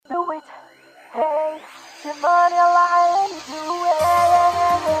Hello,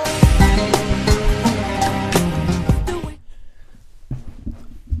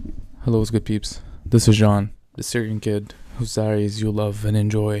 what's good, peeps? This is John, the Syrian kid whose diaries you love and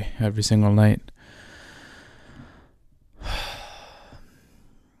enjoy every single night.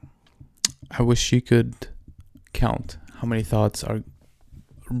 I wish you could count how many thoughts are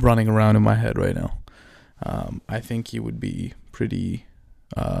running around in my head right now. I think you would be pretty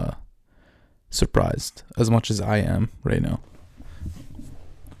surprised as much as I am right now.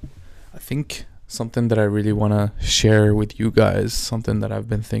 I think something that I really want to share with you guys, something that I've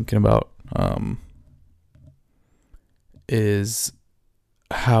been thinking about, is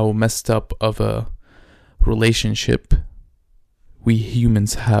how messed up of a relationship we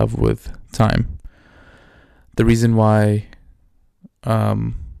humans have with time. The reason why I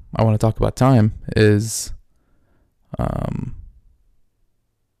want to talk about time is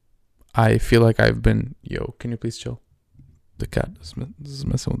I feel like I've been... Yo, can you please chill? The cat is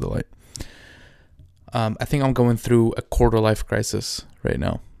messing with the light. I think I'm going through a quarter life crisis right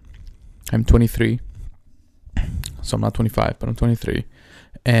now. I'm 23, so I'm not 25, but I'm 23,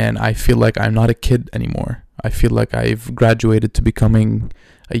 and I feel like I'm not a kid anymore. I feel like I've graduated to becoming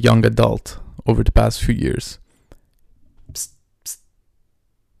a young adult over the past few years. Psst, psst.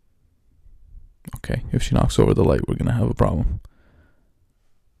 Okay, if she knocks over the light, we're gonna have a problem.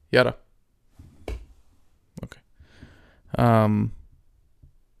 Yada. Okay.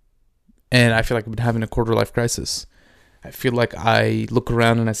 And I feel like I've been having a quarter life crisis. I feel like I look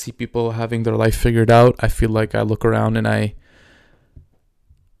around and I see people having their life figured out. I feel like I look around and I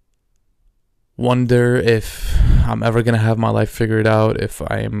wonder if I'm ever going to have my life figured out, if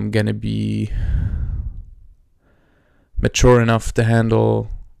I am going to be mature enough to handle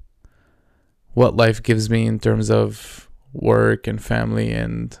what life gives me in terms of work and family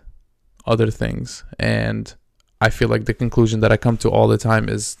and other things. And I feel like the conclusion that I come to all the time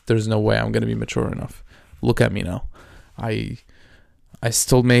is there's no way I'm going to be mature enough. Look at me now. I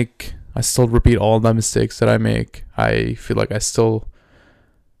still repeat all the mistakes that I make. I feel like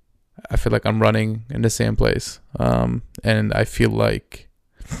I'm running in the same place. And I feel like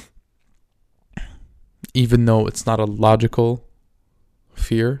even though it's not a logical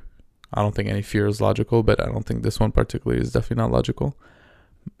fear, I don't think any fear is logical, but I don't think this one particularly is definitely not logical.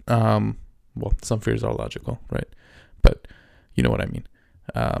 Well, some fears are logical, right? But you know what I mean.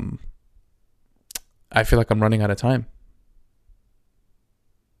 I feel like I'm running out of time.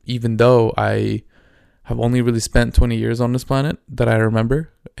 Even though I have only really spent 20 years on this planet that I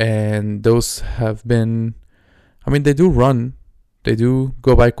remember. And those have been, they do run. They do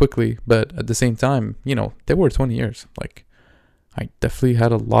go by quickly. But at the same time, they were 20 years. Like, I definitely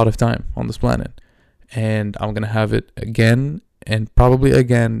had a lot of time on this planet. And I'm going to have it again and probably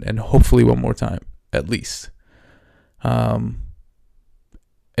again and hopefully one more time, at least.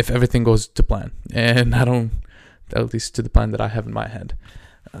 If everything goes to plan. And at least to the plan that I have in my head.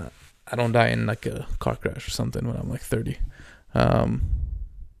 I don't die in like a car crash or something when I'm like 30. But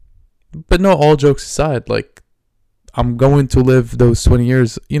no, all jokes aside, like, I'm going to live those 20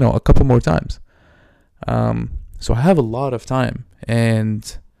 years, a couple more times. So I have a lot of time. And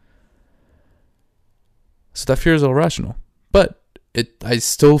so that fear is irrational. But I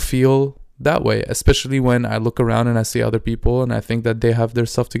still feel that way, especially when I look around and I see other people and I think that they have their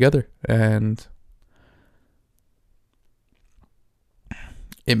stuff together. And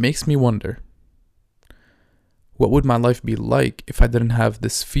it makes me wonder, what would my life be like if I didn't have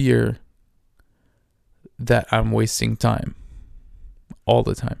this fear that I'm wasting time all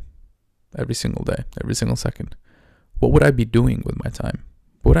the time, every single day, every single second? What would I be doing with my time?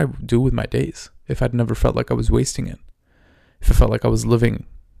 What would I do with my days if I'd never felt like I was wasting it? If I felt like I was living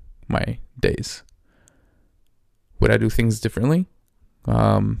my days? Would I do things differently?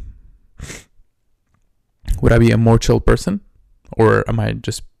 Would I be a more chill person? Or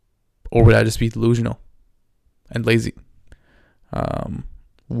would I just be delusional and lazy?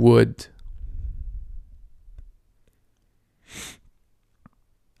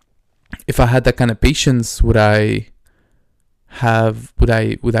 If I had that kind of patience, would I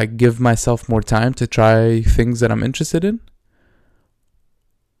give myself more time to try things that I'm interested in?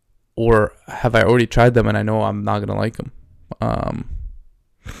 Or have I already tried them and I know I'm not going to like them?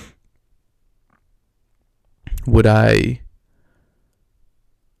 Would I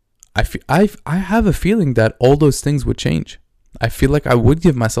have a feeling that all those things would change. I feel like I would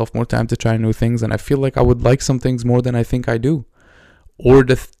give myself more time to try new things, and I feel like I would like some things more than I think I do. Or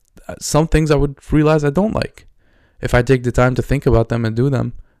some things I would realize I don't like if I take the time to think about them and do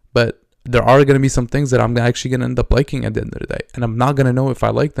them. But there are going to be some things that I'm actually going to end up liking at the end of the day. And I'm not going to know if I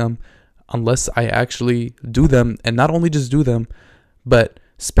like them unless I actually do them, and not only just do them, but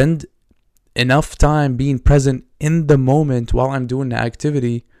spend enough time being present in the moment while I'm doing the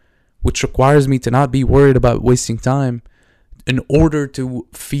activity, which requires me to not be worried about wasting time in order to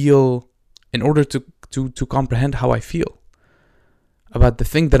feel, in order to comprehend how I feel about the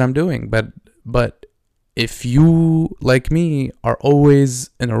thing that I'm doing. But if you, like me, are always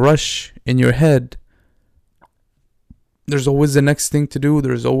in a rush in your head, there's always the next thing to do.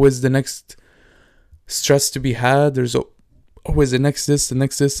 There's always the next stress to be had. There's always the next this, the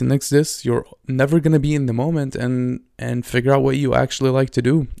next this, the next this. You're never going to be in the moment and figure out what you actually like to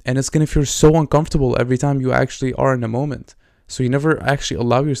do. And it's going to feel so uncomfortable every time you actually are in the moment. So you never actually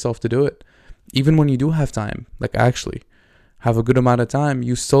allow yourself to do it. Even when you do have time, like actually have a good amount of time,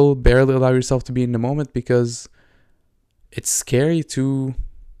 you still barely allow yourself to be in the moment because it's scary to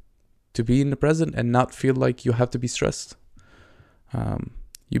be in the present and not feel like you have to be stressed.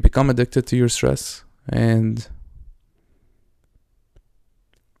 You become addicted to your stress, and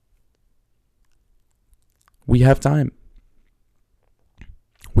we have time.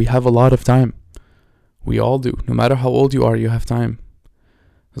 We have a lot of time. We all do. No matter how old you are, you have time.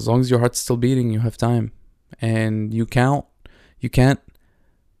 As long as your heart's still beating, you have time. And you can't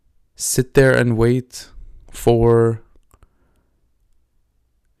sit there and wait for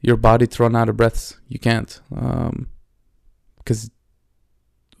your body to run out of breaths. You can't. Because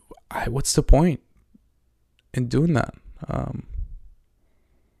what's the point in doing that? I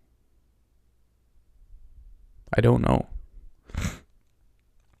don't know.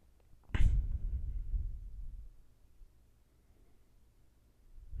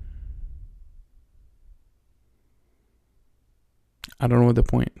 I don't know what the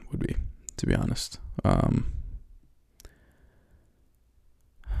point would be, to be honest. And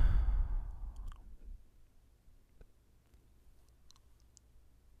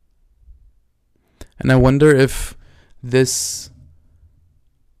I wonder if this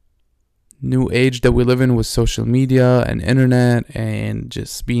new age that we live in with social media and internet and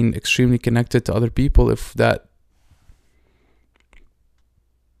just being extremely connected to other people, if that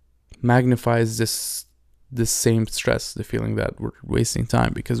magnifies this same stress, the feeling that we're wasting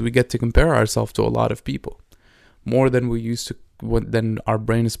time, because we get to compare ourselves to a lot of people more than we used to, than our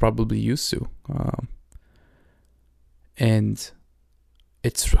brain is probably used to. And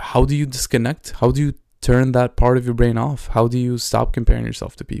it's, how do you disconnect? How do you turn that part of your brain off? How do you stop comparing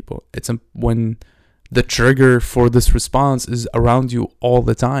yourself to people? It's when the trigger for this response is around you all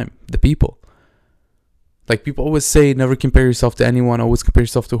the time, the people. Like people always say, never compare yourself to anyone, always compare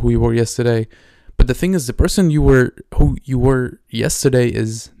yourself to who you were yesterday. But the thing is, the person who you were yesterday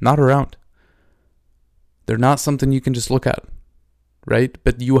is not around. They're not something you can just look at, right?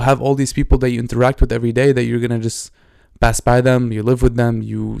 But you have all these people that you interact with every day that you're going to just pass by them. You live with them.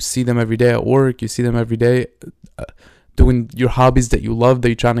 You see them every day at work. You see them every day doing your hobbies that you love, that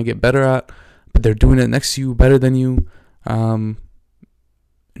you're trying to get better at. But they're doing it next to you better than you.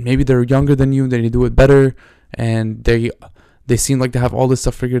 Maybe they're younger than you. They do it better. And they seem like they have all this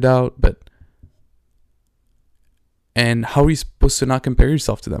stuff figured out. And how are you supposed to not compare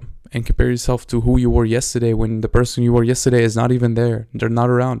yourself to them and compare yourself to who you were yesterday when the person you were yesterday is not even there? They're not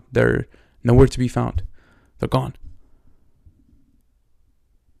around. They're nowhere to be found. They're gone.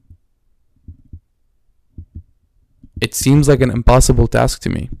 It seems like an impossible task to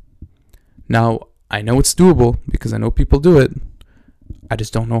me. Now, I know it's doable because I know people do it. I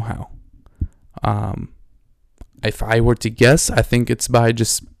just don't know how. If I were to guess, I think it's by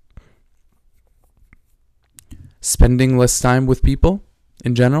just spending less time with people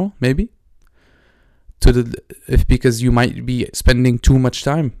in general, maybe. Because you might be spending too much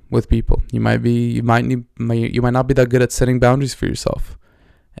time with people. You might not be that good at setting boundaries for yourself.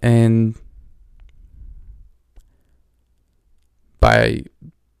 And by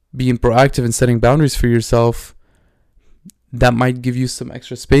being proactive and setting boundaries for yourself, that might give you some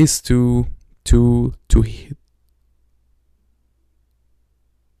extra space to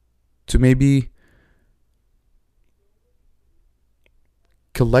maybe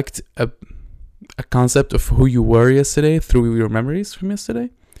collect a concept of who you were yesterday through your memories from yesterday.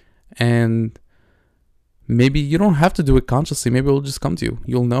 And maybe you don't have to do it consciously. Maybe it'll just come to you.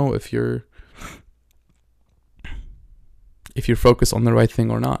 You'll know if you're focused on the right thing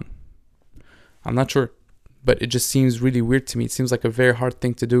or not. I'm not sure, but it just seems really weird to me. It seems like a very hard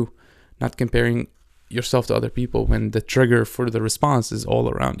thing to do, not comparing yourself to other people when the trigger for the response is all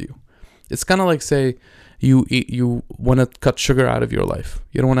around you. It's kind of like, say, you want to cut sugar out of your life.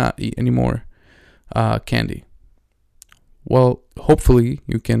 You don't want to eat any more candy. Well, hopefully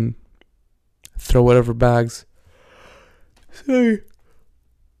you can throw whatever bags. Sorry.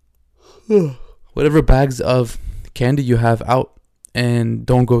 whatever bags of candy you have out, and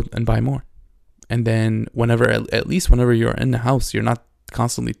don't go and buy more. And then at least whenever you're in the house, you're not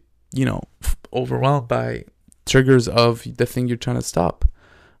constantly, overwhelmed by triggers of the thing you're trying to stop.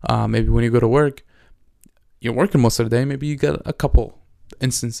 Maybe when you go to work, you're working most of the day. Maybe you get a couple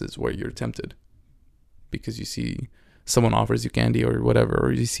instances where you're tempted because you see someone offers you candy or whatever,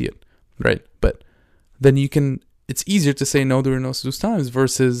 or you see it, right? But then it's easier to say no during those times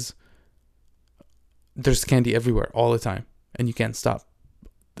versus there's candy everywhere all the time and you can't stop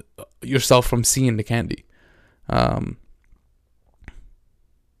yourself from seeing the candy. That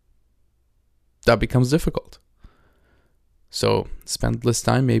becomes difficult. So spend less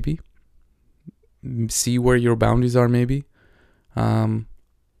time, maybe. See where your boundaries are, maybe.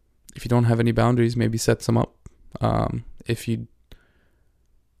 If you don't have any boundaries, maybe set some up. If you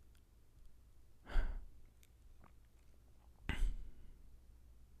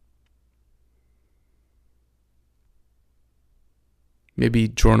maybe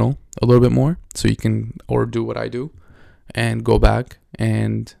journal a little bit more, so you can, or do what I do and go back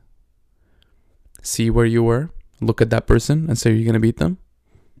and see where you were, look at that person and say you're going to beat them.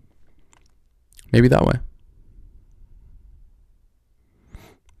 Maybe that way.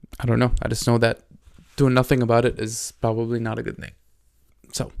 I don't know. I just know that doing nothing about it is probably not a good thing.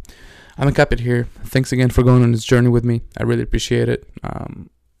 So I'm gonna cap it here. Thanks again for going on this journey with me. I really appreciate it.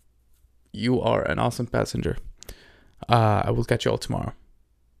 You are an awesome passenger. I will catch you all tomorrow.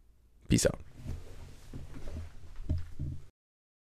 Peace out.